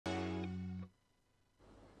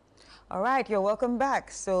All right, you're welcome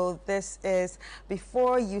back. So this is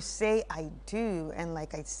Before You Say I Do. And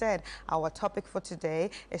like I said, our topic for today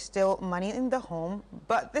is still money in the home,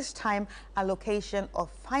 but this time allocation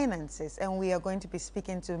of finances. And we are going to be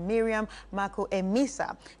speaking to Miriam Mako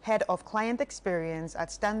Emisa, Head of Client Experience at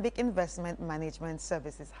Stanbic Investment Management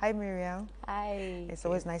Services. Hi, Miriam. Hi. It's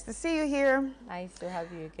always nice to see you here. Nice to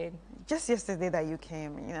have you again. Just yesterday that you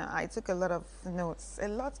came, I took a lot of notes,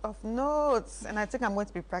 and I think I'm going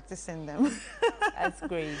to be practicing them. That's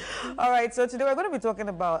great. All right, so today we're going to be talking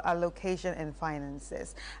about allocation and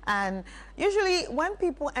finances. And usually when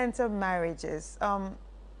people enter marriages,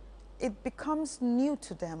 it becomes new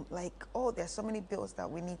to them, like, oh, there's so many bills that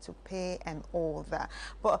we need to pay and all that.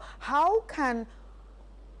 But how can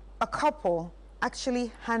a couple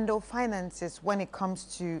actually handle finances when it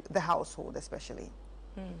comes to the household, especially?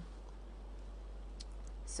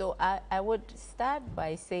 So I would start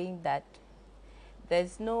by saying that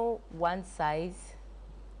there's no one size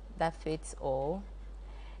that fits all,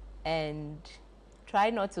 and try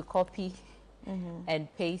not to copy and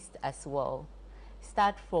paste as well.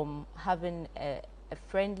 Start from having a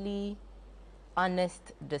friendly,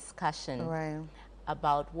 honest discussion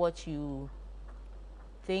about what you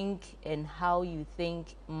think and how you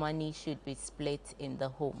think money should be split in the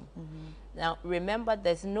home. Now, remember,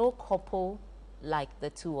 there's no couple like the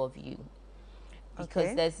two of you,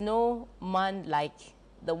 because there's no man like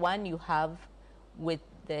the one you have with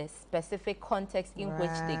the specific context in which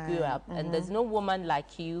they grew up, and there's no woman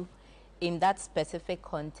like you in that specific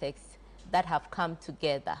context that have come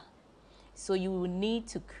together. So you will need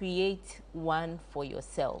to create one for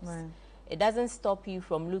yourselves. It doesn't stop you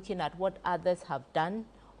from looking at what others have done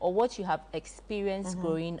or what you have experienced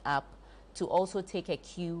growing up to also take a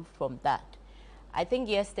cue from that. I think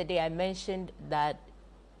yesterday I mentioned that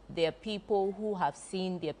there are people who have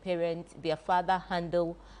seen their parents, their father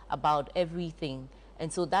handle about everything.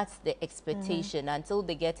 And so that's the expectation until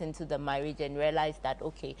they get into the marriage and realize that,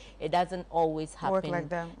 okay, it doesn't always happen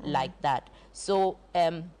like that. So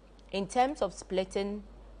in terms of splitting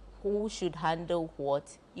who should handle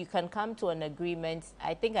what, you can come to an agreement.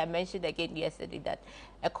 I think I mentioned again yesterday that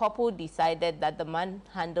a couple decided that the man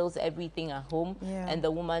handles everything at home and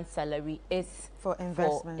the woman's salary is for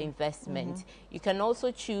investment. You can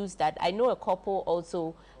also choose that. I know a couple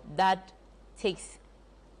also that takes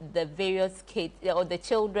the various kids or the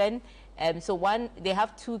children. So they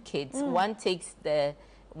have two kids. One takes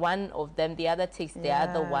one of them, the other takes the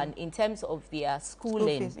other one in terms of their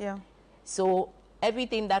schooling. School fees, so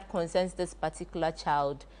everything that concerns this particular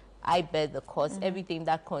child, I bear the cost. Everything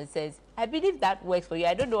that concerns, I believe that works for you.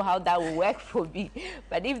 I don't know how that will work for me,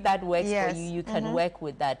 but if that works for you, you can work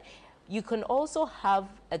with that. You can also have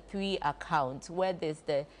a 3 account where there's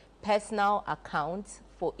the personal account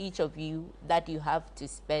for each of you that you have to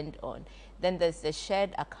spend on. Then there's the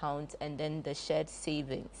shared account, and then the shared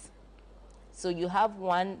savings. So you have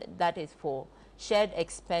one that is for shared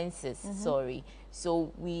expenses,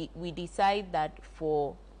 So we decide that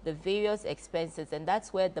for the various expenses, and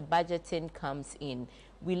that's where the budgeting comes in.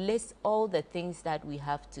 We list all the things that we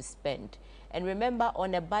have to spend. And remember,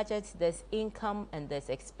 on a budget, there's income and there's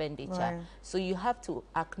expenditure. So you have to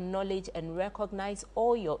acknowledge and recognize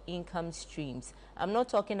all your income streams. I'm not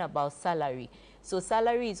talking about salary. So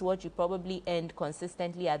salary is what you probably earn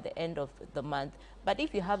consistently at the end of the month. But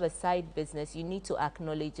if you have a side business, you need to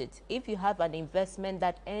acknowledge it. If you have an investment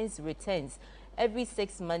that earns returns, every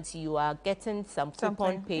 6 months you are getting some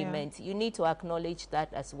coupon payment, you need to acknowledge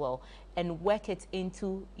that as well and work it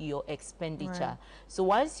into your expenditure. So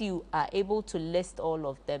once you are able to list all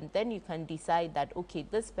of them, then you can decide that, okay,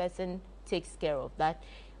 this person takes care of that.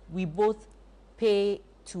 We both pay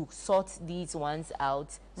to sort these ones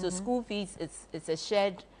out. So school fees, it's a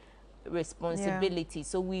shared responsibility.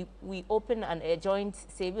 So we open a joint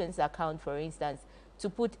savings account, for instance, to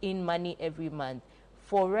put in money every month.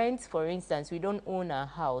 For rent, for instance, we don't own a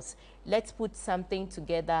house. Let's put something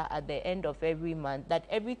together at the end of every month that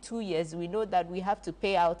every 2 years we know that we have to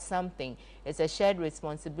pay out something. It's a shared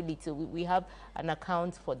responsibility. We have an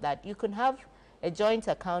account for that. You can have a joint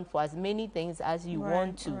account for as many things as you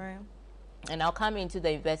want to. And I'll come into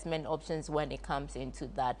the investment options when it comes into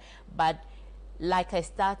that. But like I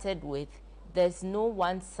started with, there's no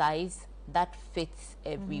one size that fits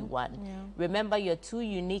everyone. Remember, you're two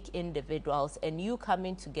unique individuals, and you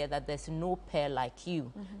coming together, there's no pair like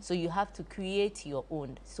you. So you have to create your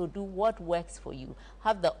own. So do what works for you.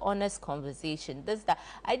 Have the honest conversation.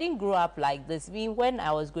 I didn't grow up like this. I mean, when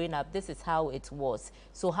I was growing up, this is how it was.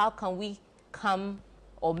 So how can we come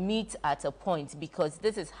or meet at a point, because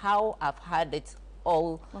this is how I've had it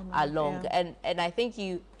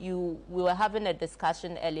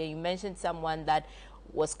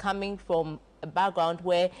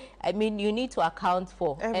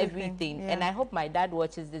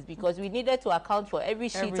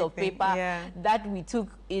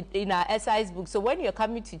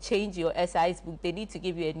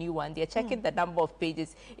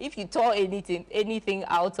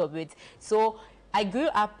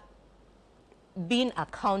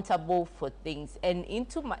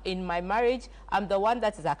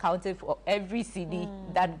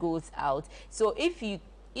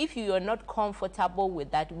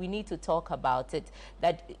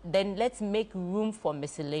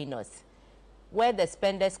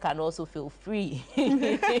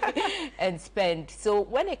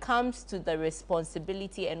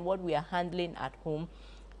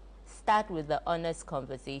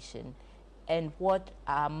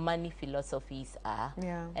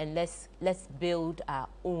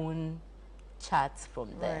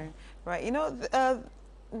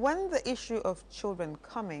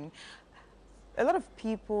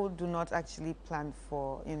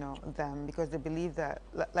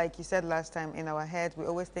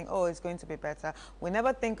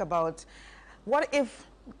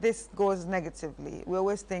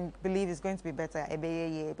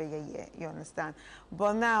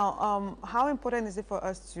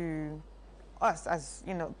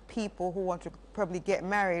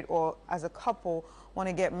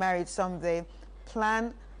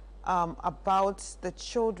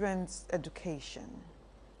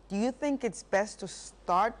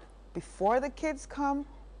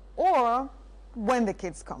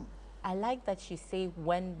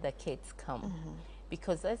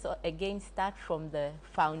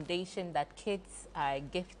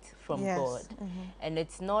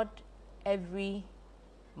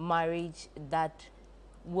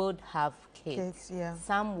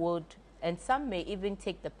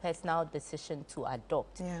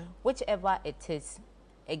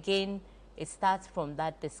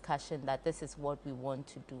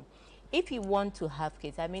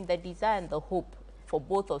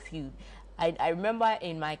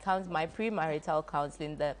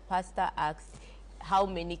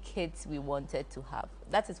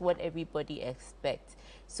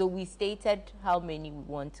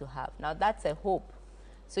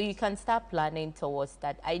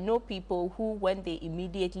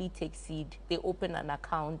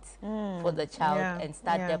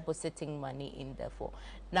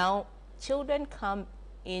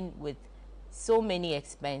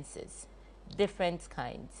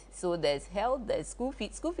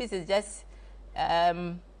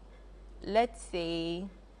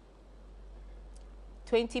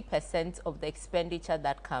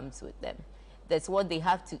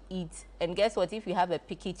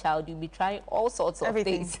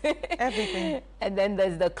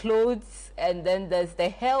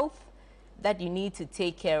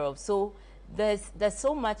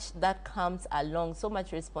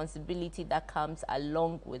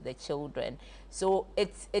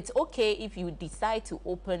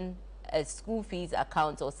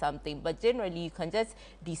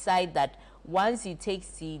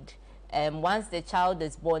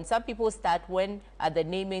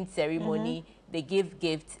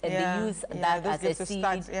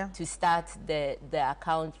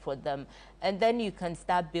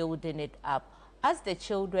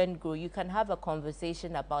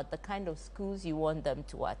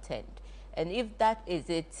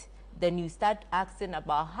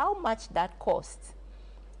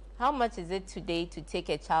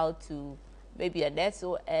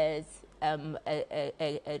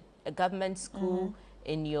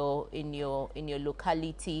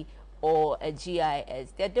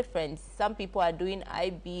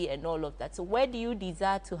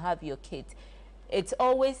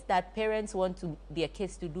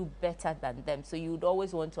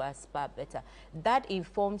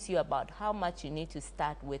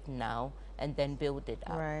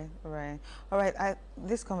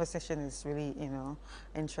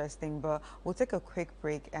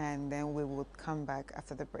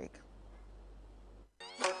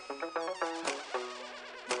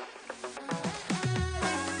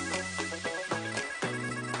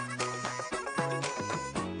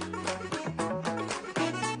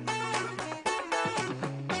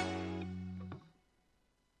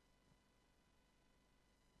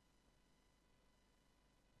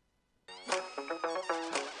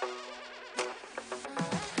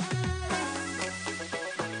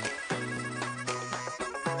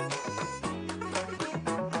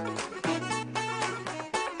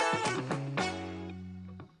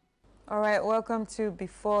right, welcome to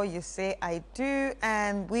Before You Say I Do,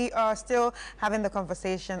 and we are still having the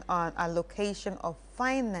conversation on allocation of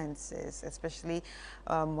finances, especially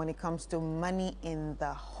when it comes to money in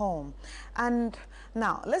the home. And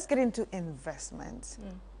now let's get into investments.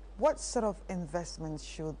 What sort of investments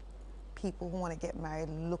should people who want to get married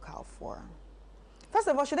look out for? First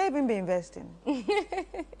of all, should they even be investing?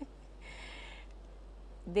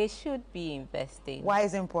 They should be investing. Why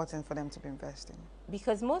is it important for them to be investing?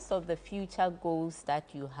 Because most of the future goals that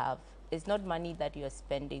you have is not money that you're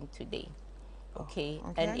spending today. Okay?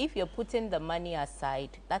 And if you're putting the money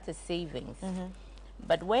aside, that is savings.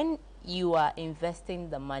 But when you are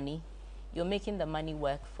investing the money, you're making the money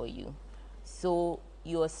work for you. So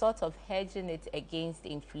you're sort of hedging it against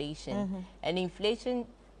inflation. And inflation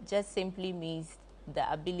just simply means the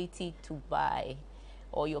ability to buy,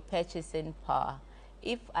 or your purchasing power.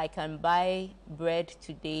 If I can buy bread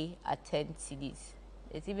today at 10 cedis,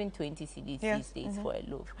 it's even 20 cedis these days for a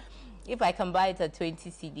loaf. If I can buy it at 20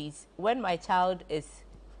 cedis, when my child is,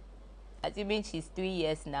 assuming she's 3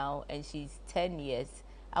 years now and she's 10 years,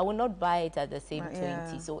 I will not buy it at the same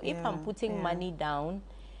 20. So if I'm putting money down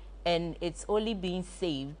and it's only being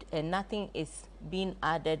saved and nothing is being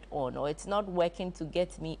added on, or it's not working to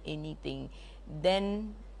get me anything,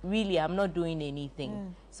 then really I'm not doing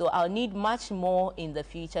anything. So I'll need much more in the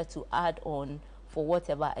future to add on for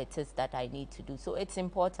whatever it is that I need to do. So it's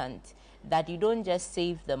important that you don't just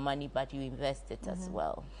save the money, but you invest it as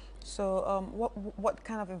well. So what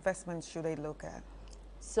kind of investments should they look at?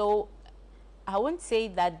 So I wouldn't say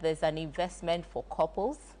that there's an investment for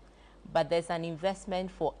couples, but there's an investment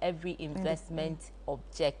for every investment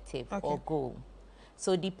objective or goal.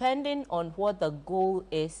 So depending on what the goal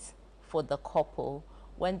is for the couple,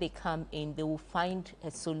 when they come in, they will find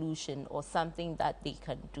a solution or something that they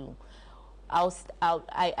can do.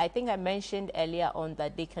 I think I mentioned earlier on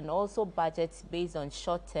that they can also budget based on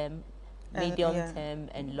short-term, medium-term,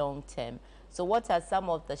 and long-term. So what are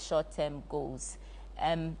some of the short-term goals?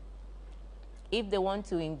 If they want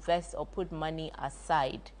to invest or put money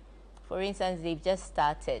aside, for instance, they've just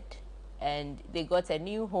started and they got a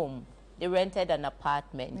new home, they rented an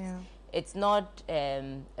apartment. It's not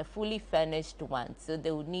a fully furnished one, so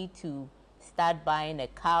they would need to start buying a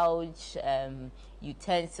couch,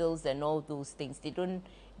 utensils, and all those things. They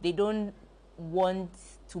don't want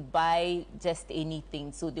to buy just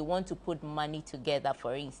anything, so they want to put money together,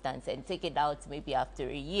 for instance, and take it out maybe after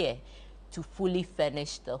a year to fully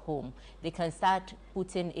furnish the home. They can start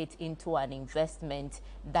putting it into an investment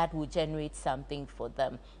that will generate something for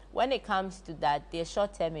them. When it comes to that, there are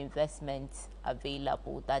short-term investments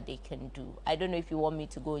available that they can do. I don't know if you want me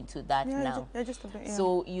to go into that now. Just a bit,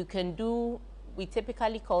 So you can do, we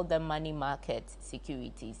typically call them money market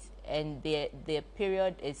securities, and their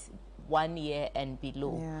period is 1 year and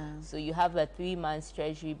below. So you have a 3 months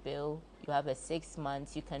treasury bill, you have a 6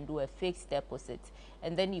 months, you can do a fixed deposit,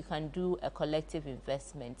 and then you can do a collective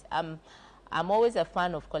investment. I'm always a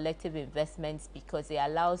fan of collective investments because it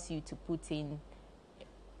allows you to put in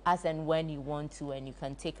as and when you want to, and you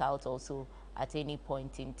can take out also at any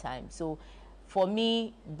point in time. So for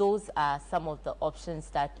me, those are some of the options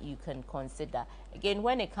that you can consider. Again,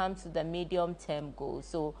 when it comes to the medium-term goals,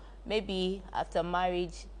 so maybe after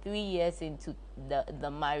marriage, 3 years into the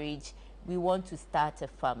marriage, we want to start a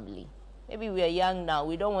family. Maybe we are young now,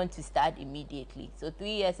 we don't want to start immediately. So 3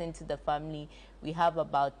 years into the family, we have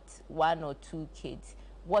about 1 or 2 kids.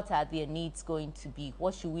 What are their needs going to be?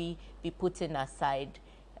 What should we be putting aside?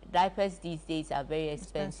 Diapers these days are very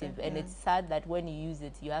expensive, and it's sad that when you use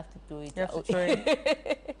it, you have to throw it out.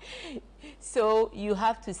 So you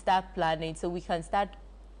have to start planning. So we can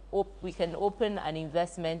we can open an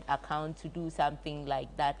investment account to do something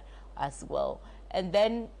like that as well. And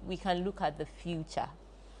then we can look at the future.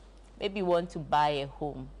 Maybe we want to buy a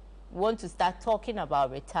home. We want to start talking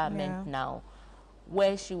about retirement now.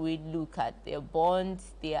 Where should we look at? There are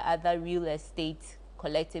bonds, there are other real estate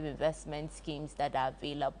collective investment schemes that are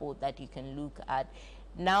available that you can look at.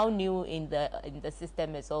 Now new in the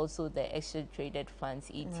system is also the exchange traded funds,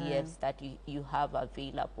 ETFs, that you have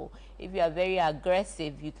available. If you are very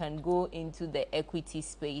aggressive, you can go into the equity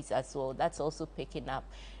space as well. That's also picking up.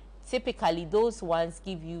 Typically, those ones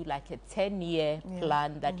give you like a 10-year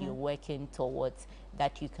plan that you're working towards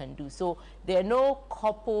that you can do. So there are no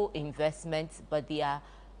couple investments, but they are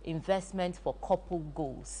investments for couple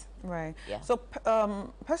goals. Right. So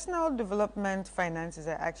personal development finances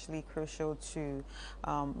are actually crucial to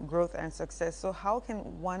growth and success. So how can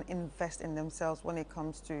one invest in themselves when it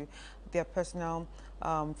comes to their personal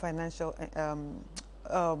financial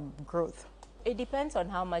growth? It depends on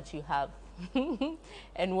how much you have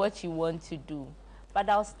and what you want to do. But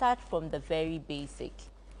I'll start from the very basic.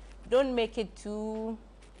 Don't make it too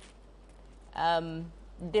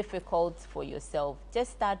difficult for yourself.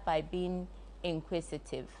 Just start by being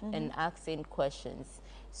inquisitive and asking questions.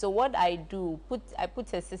 So what I do, I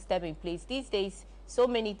put a system in place. These days, so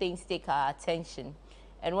many things take our attention.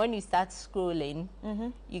 And when you start scrolling,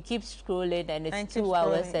 you keep scrolling and it's 2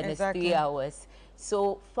 hours and it's 3 hours.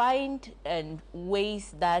 So find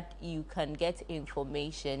ways that you can get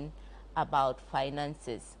information about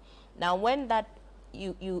finances. Now, when that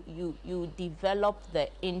you develop the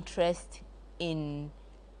interest in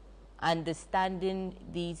understanding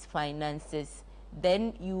these finances,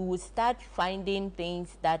 then you will start finding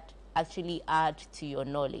things that actually add to your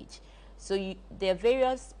knowledge. So there are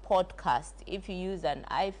various podcasts. If you use an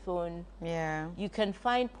iPhone, you can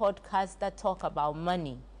find podcasts that talk about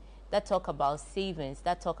money, that talk about savings,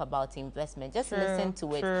 that talk about investment. Just listen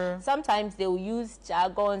to it. Sometimes they will use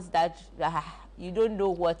jargons that you don't know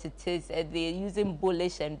what it is, and they're using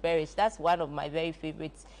bullish and bearish. That's one of my very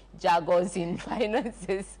favorite jargons in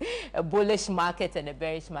finances, a bullish market and a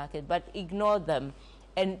bearish market, but ignore them.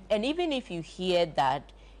 And even if you hear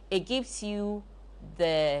that, it gives you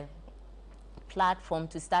the platform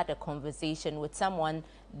to start a conversation with someone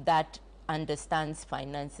that understands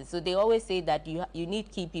finances. So they always say that you need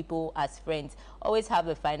key people as friends. Always have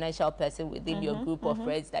a financial person within your group of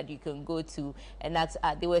friends that you can go to. And that's,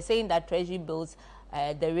 they were saying that treasury bills,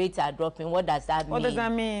 the rates are dropping. What does that mean? What does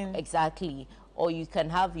that mean? Exactly. Or you can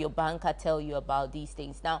have your banker tell you about these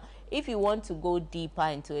things. Now, if you want to go deeper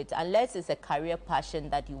into it, unless it's a career passion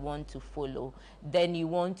that you want to follow, then you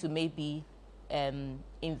want to maybe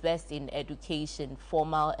invest in education,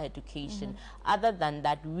 formal education. Other than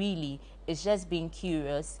that, really, it's just being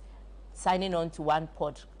curious, signing on to one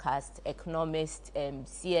podcast, Economist,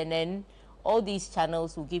 CNN. All these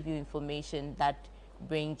channels will give you information that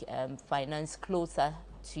bring finance closer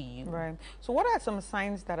to you. Right. So what are some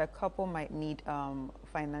signs that a couple might need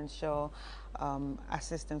financial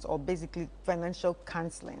assistance, or basically financial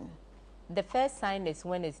counseling? The first sign is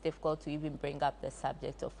when it's difficult to even bring up the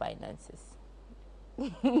subject of finances.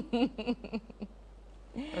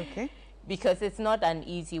 Okay. Because it's not an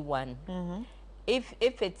easy one. If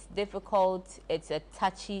it's difficult, it's a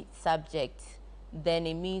touchy subject, then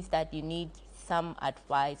it means that you need some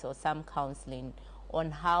advice or some counseling on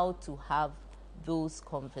how to have those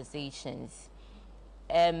conversations.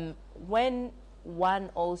 When one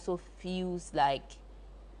also feels like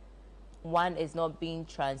one is not being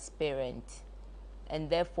transparent, and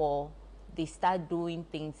therefore they start doing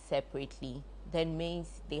things separately, then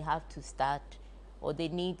means they have to start, or they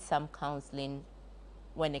need some counseling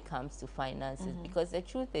when it comes to finances. Because the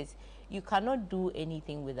truth is, you cannot do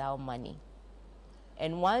anything without money.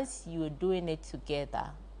 And once you're doing it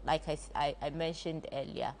together, like I mentioned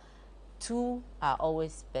earlier, two are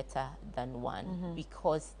always better than one,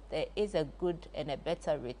 because there is a good and a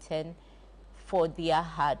better return for their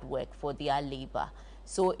hard work, for their labor.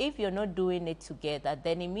 So if you're not doing it together,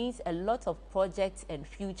 then it means a lot of projects and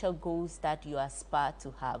future goals that you aspire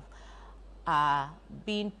to have are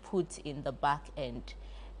being put in the back end.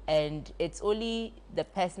 And it's only the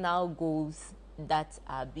personal goals that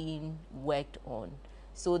are being worked on.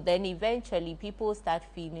 So then eventually people start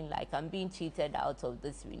feeling like, I'm being cheated out of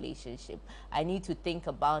this relationship. I need to think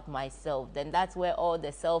about myself. Then that's where all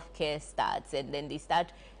the self-care starts. And then they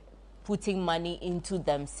start putting money into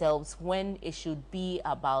themselves, when it should be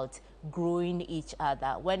about growing each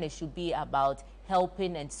other, when it should be about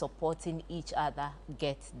helping and supporting each other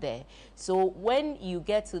get there. So when you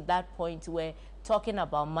get to that point where talking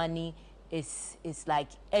about money is like,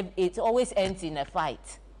 it always ends in a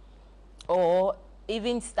fight, or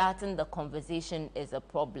even starting the conversation is a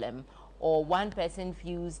problem, or one person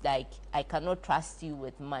feels like, I cannot trust you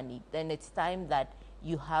with money, then it's time that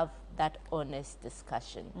you have that honest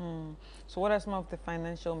discussion. So what are some of the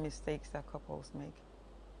financial mistakes that couples make?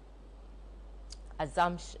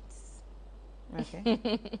 Assumptions.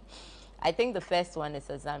 Okay. I think the first one is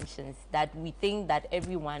assumptions, that we think that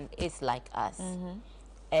everyone is like us,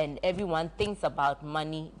 and everyone thinks about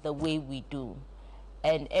money the way we do,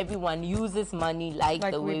 and everyone uses money like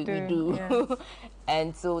the way we do. Yes.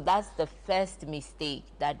 And so that's the first mistake,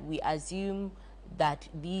 that we assume that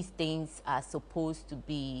these things are supposed to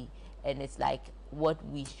be, and it's like what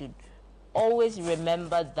we should always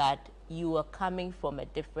remember, that you are coming from a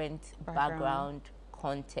different background,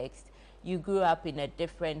 context. You grew up in a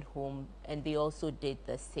different home, and they also did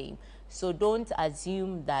the same. So don't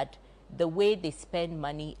assume that the way they spend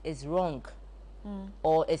money is wrong,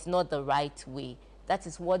 or it's not the right way. That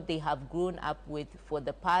is what they have grown up with for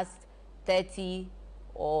the past 30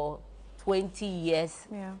 or 20 years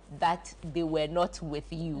that they were not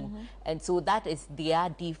with you. And so that is their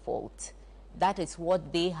default. That is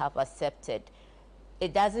what they have accepted.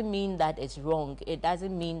 It doesn't mean that it's wrong. It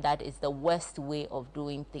doesn't mean that it's the worst way of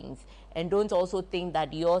doing things. And don't also think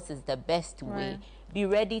that yours is the best way. Be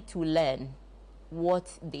ready to learn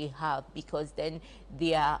what they have, because then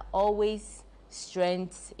there are always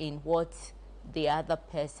strengths in what the other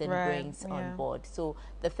person brings on board. So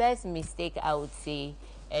the first mistake I would say,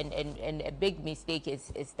 and a big mistake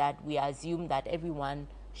is that we assume that everyone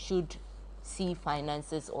should see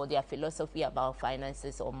finances, or their philosophy about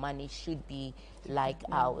finances or money should be like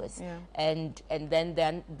ours. And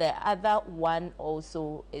then the other one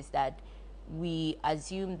also is that we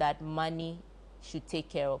assume that money should take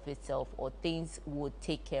care of itself, or things would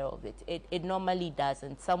take care of it. It normally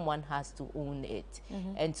doesn't. Someone has to own it.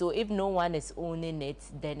 And so if no one is owning it,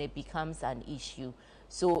 then it becomes an issue.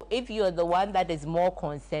 So if you're the one that is more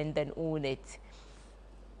concerned, then own it.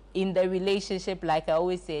 In the relationship, like I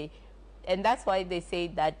always say, and that's why they say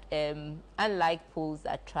that unlike poles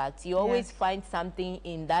attract, you always find something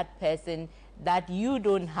in that person that you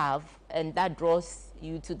don't have, and that draws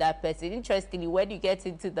you to that person. Interestingly, when you get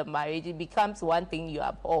into the marriage, it becomes one thing you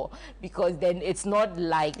abhor, because then it's not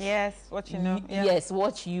like what you know.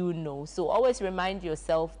 What you know. So always remind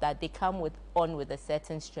yourself that they come with a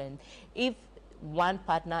certain strength. If one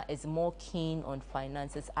partner is more keen on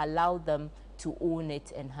finances, allow them to own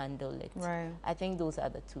it and handle it. I think those are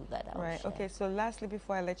the two that I would share. Okay, so lastly,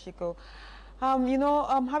 before I let you go, you know,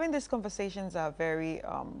 having these conversations are very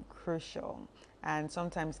crucial, and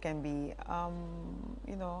sometimes can be,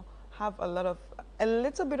 you know, have a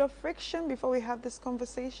little bit of friction before we have this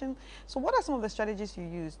conversation. So what are some of the strategies you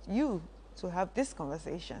used to have this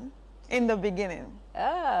conversation in the beginning?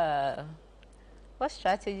 What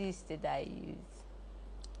strategies did I use?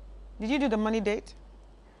 Did you do the money date?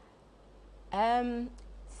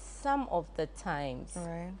 Some of the times.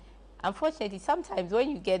 Unfortunately, sometimes when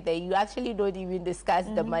you get there, you actually don't even discuss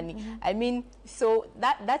the money. I mean, so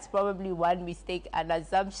that's probably one mistake, an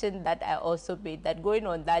assumption that I also made, that going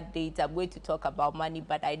on that date, I'm going to talk about money,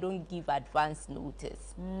 but I don't give advance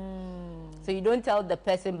notice. So you don't tell the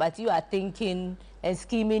person, but you are thinking and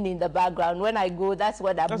scheming in the background. When I go, that's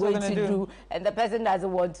what I'm going to do. And the person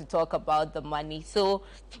doesn't want to talk about the money. So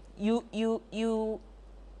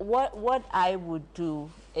what I would do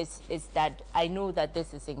is that I know that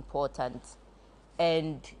this is important,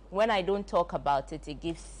 and when I don't talk about it, it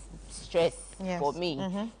gives stress for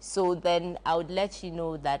me. So then I would let you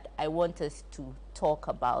know that I want us to talk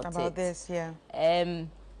about this.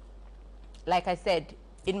 Like I said,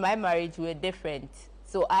 in my marriage we're different.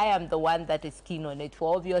 So I am the one that is keen on it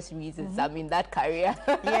for obvious reasons. I'm in that career.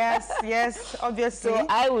 yes, obviously. So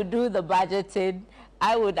I would do the budgeting.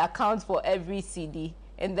 I would account for every CD.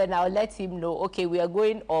 And then I'll let him know, okay, we are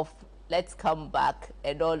going off, let's come back,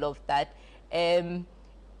 and all of that.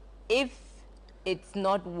 If it's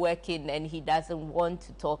not working and he doesn't want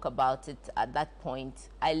to talk about it at that point,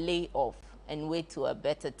 I lay off and wait to a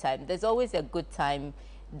better time. There's always a good time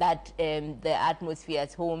that the atmosphere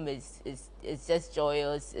at home is just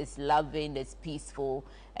joyous, it's loving, it's peaceful,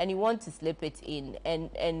 and you want to slip it in.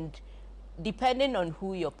 And depending on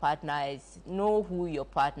who your partner is, know who your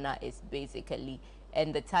partner is basically,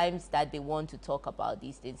 and the times that they want to talk about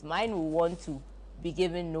these things. Mine will want to be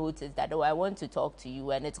given notice that, oh, I want to talk to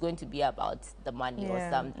you, and it's going to be about the money or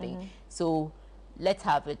something. So let's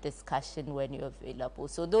have a discussion when you're available.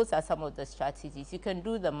 So those are some of the strategies. You can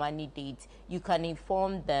do the money date. You can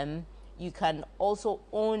inform them. You can also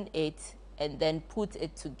own it and then put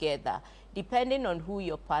it together. Depending on who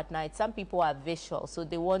your partner is, some people are visual, so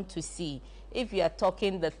they want to see. If you are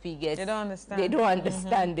talking the figures, they don't understand. They don't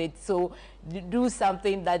understand it. So do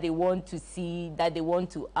something that they want to see, that they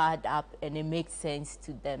want to add up, and it makes sense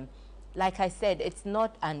to them. Like I said, it's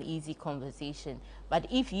not an easy conversation. But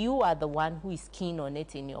if you are the one who is keen on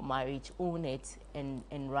it in your marriage, own it and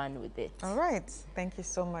run with it. All right. Thank you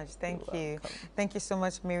so much. Thank you. Thank you so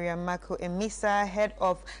much, Miriam Mako Emisa, Head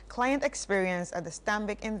of Client Experience at the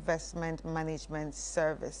Stanbic Investment Management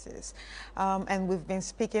Services. And we've been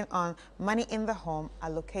speaking on money in the home,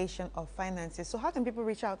 allocation of finances. So how can people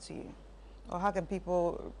reach out to you? Or how can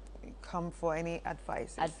people come for any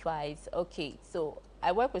advice? Okay. So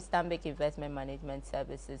I work with Stanbic Investment Management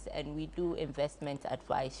Services, and we do investment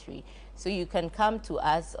advisory. So you can come to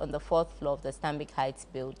us on the 4th floor of the Stanbic Heights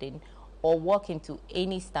building, or walk into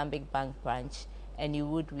any Stanbic Bank branch, and you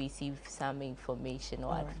would receive some information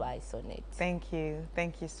or advice on it. Thank you.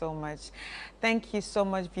 Thank you so much. Thank you so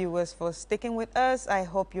much, viewers, for sticking with us. I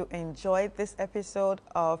hope you enjoyed this episode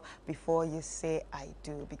of Before You Say I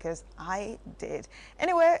Do, because I did.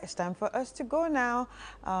 Anyway, it's time for us to go now.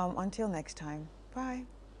 Until next time. Bye.